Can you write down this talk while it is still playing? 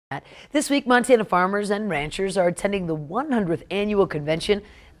This week, Montana farmers and ranchers are attending the 100th annual convention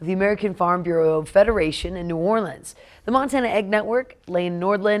of the American Farm Bureau Federation in New Orleans. The Montana Ag Network, Lane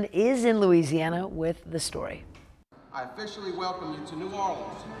Nordland, is in Louisiana with the story. I officially welcome you to New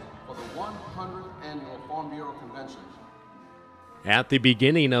Orleans for the 100th annual Farm Bureau Convention. At the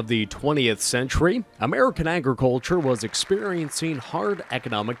beginning of the 20th century, American agriculture was experiencing hard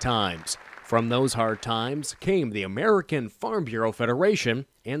economic times. From those hard times came the American Farm Bureau Federation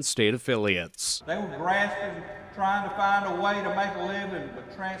and state affiliates. They were grasping, trying to find a way to make a living,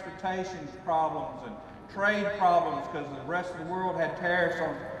 but transportation problems and trade problems because the rest of the world had tariffs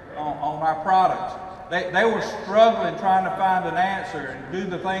on our products. They were struggling trying to find an answer and do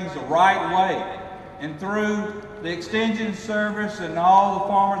the things the right way. And through the Extension Service and all the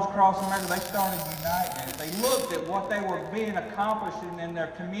farmers across America, they started uniting. They looked at what they were being accomplishing in their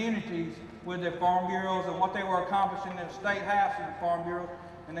communities with their farm bureaus and what they were accomplishing in the state house and the farm bureau,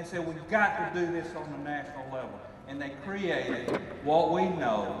 and they said, we've got to do this on the national level. And they created what we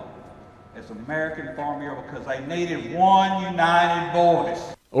know as American Farm Bureau because they needed one united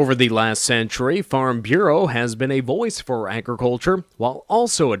voice. Over the last century, Farm Bureau has been a voice for agriculture while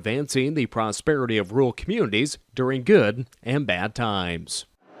also advancing the prosperity of rural communities during good and bad times.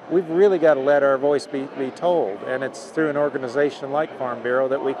 We've really got to let our voice be told, and it's through an organization like Farm Bureau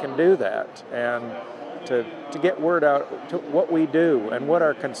that we can do that and to get word out to what we do and what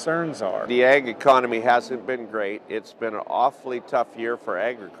our concerns are. The ag economy hasn't been great. It's been an awfully tough year for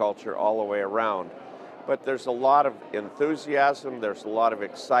agriculture all the way around. But there's a lot of enthusiasm, there's a lot of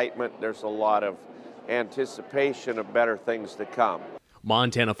excitement, there's a lot of anticipation of better things to come.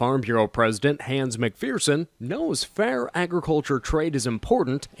 Montana Farm Bureau President Hans McPherson knows fair agriculture trade is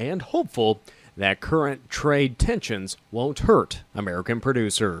important and hopeful that current trade tensions won't hurt American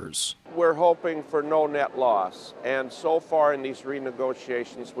producers. We're hoping for no net loss, and so far in these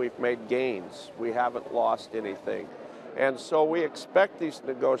renegotiations we've made gains. We haven't lost anything. And so we expect these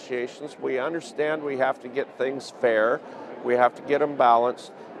negotiations. We understand we have to get things fair. We have to get them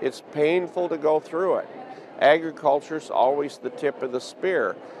balanced. It's painful to go through it. Agriculture's always the tip of the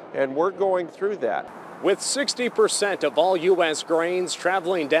spear, and we're going through that. With 60% of all U.S. grains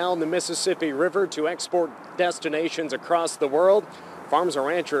traveling down the Mississippi River to export destinations across the world, farmers and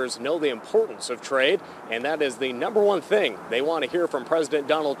ranchers know the importance of trade, and that is the number one thing they want to hear from President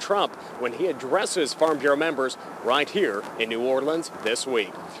Donald Trump when he addresses Farm Bureau members right here in New Orleans this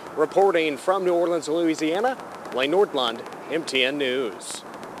week. Reporting from New Orleans, Louisiana, Lane Nordland, MTN News.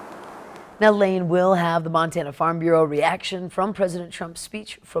 Now, Lane will have the Montana Farm Bureau reaction from President Trump's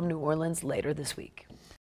speech from New Orleans later this week.